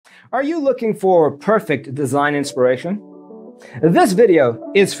Are you looking for perfect design inspiration? This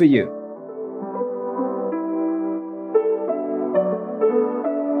video is for you.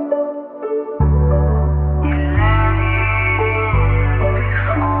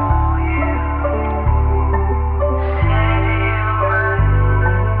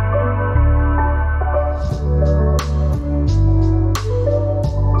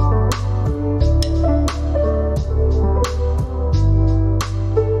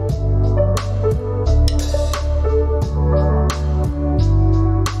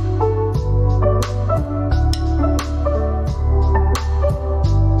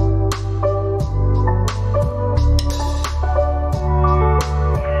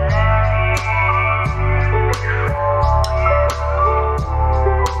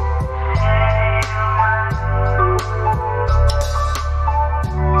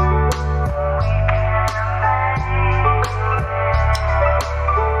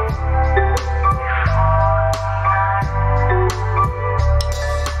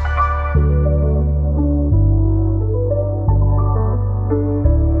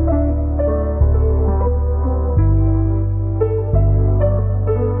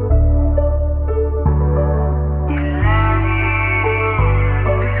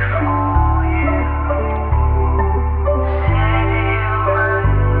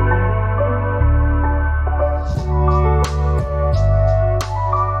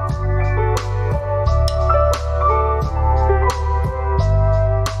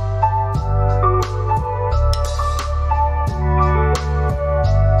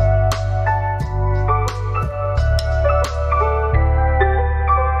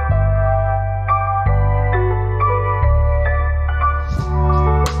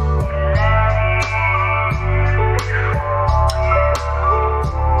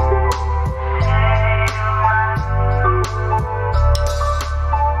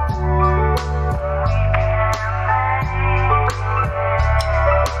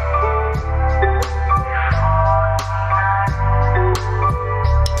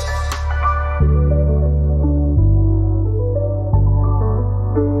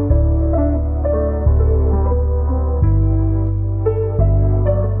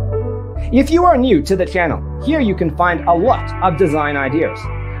 If you are new to the channel, here you can find a lot of design ideas.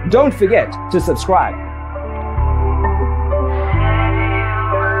 Don't forget to subscribe.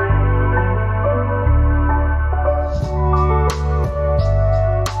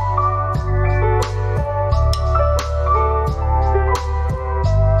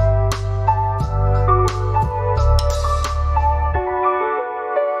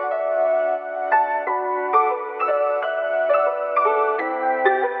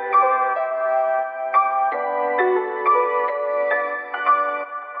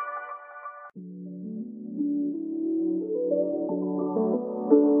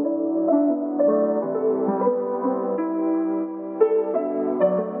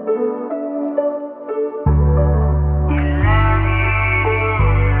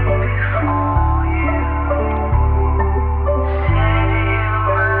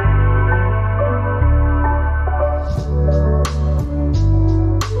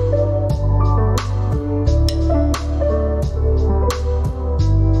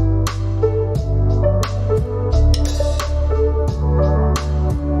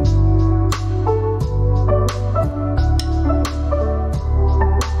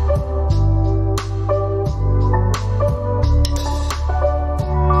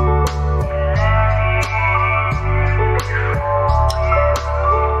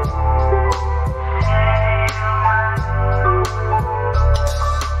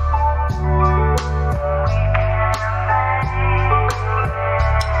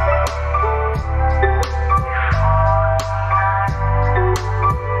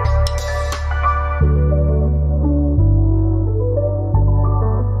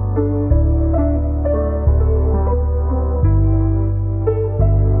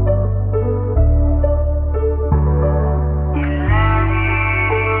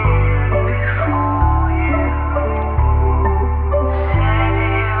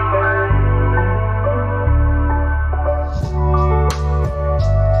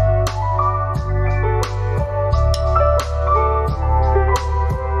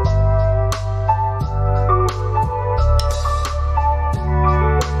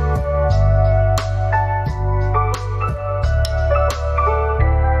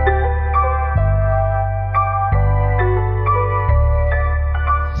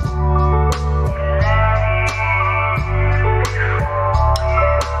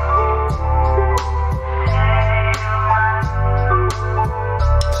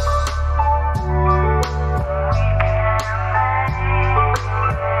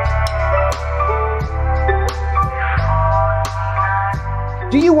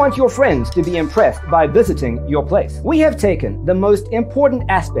 Do you want your friends to be impressed by visiting your place? We have taken the most important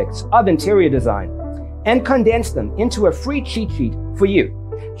aspects of interior design and condensed them into a free cheat sheet for you.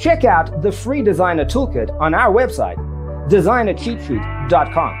 Check out the free designer toolkit on our website,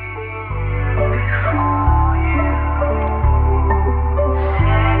 designercheatsheet.com.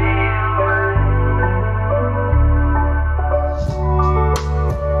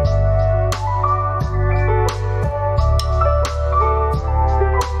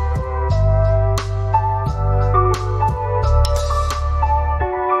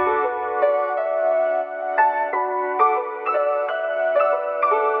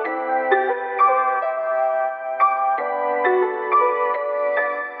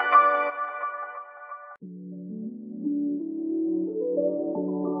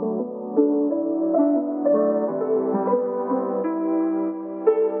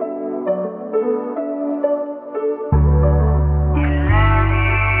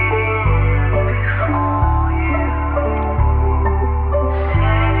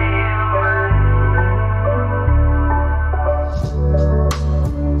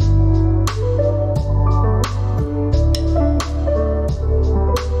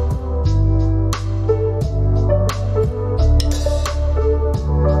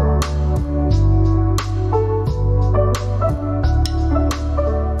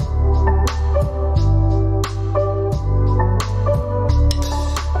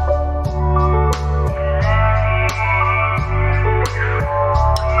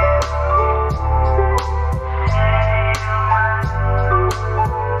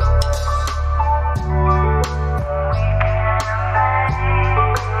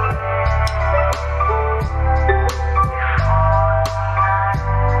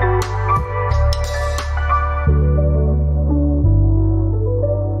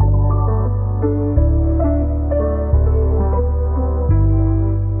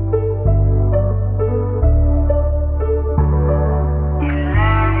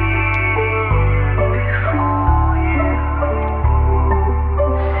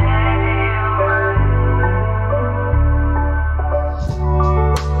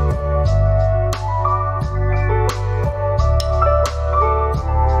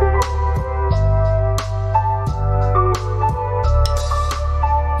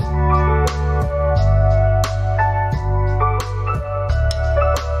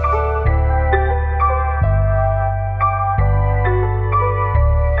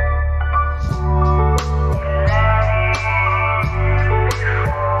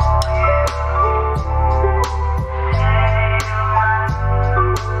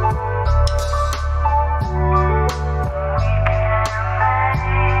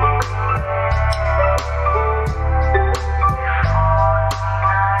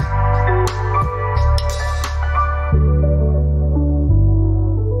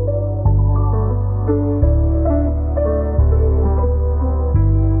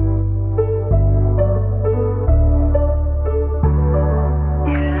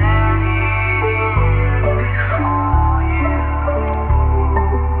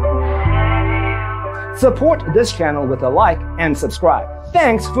 Support this channel with a like and subscribe.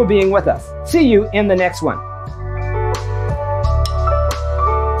 Thanks for being with us. See you in the next one.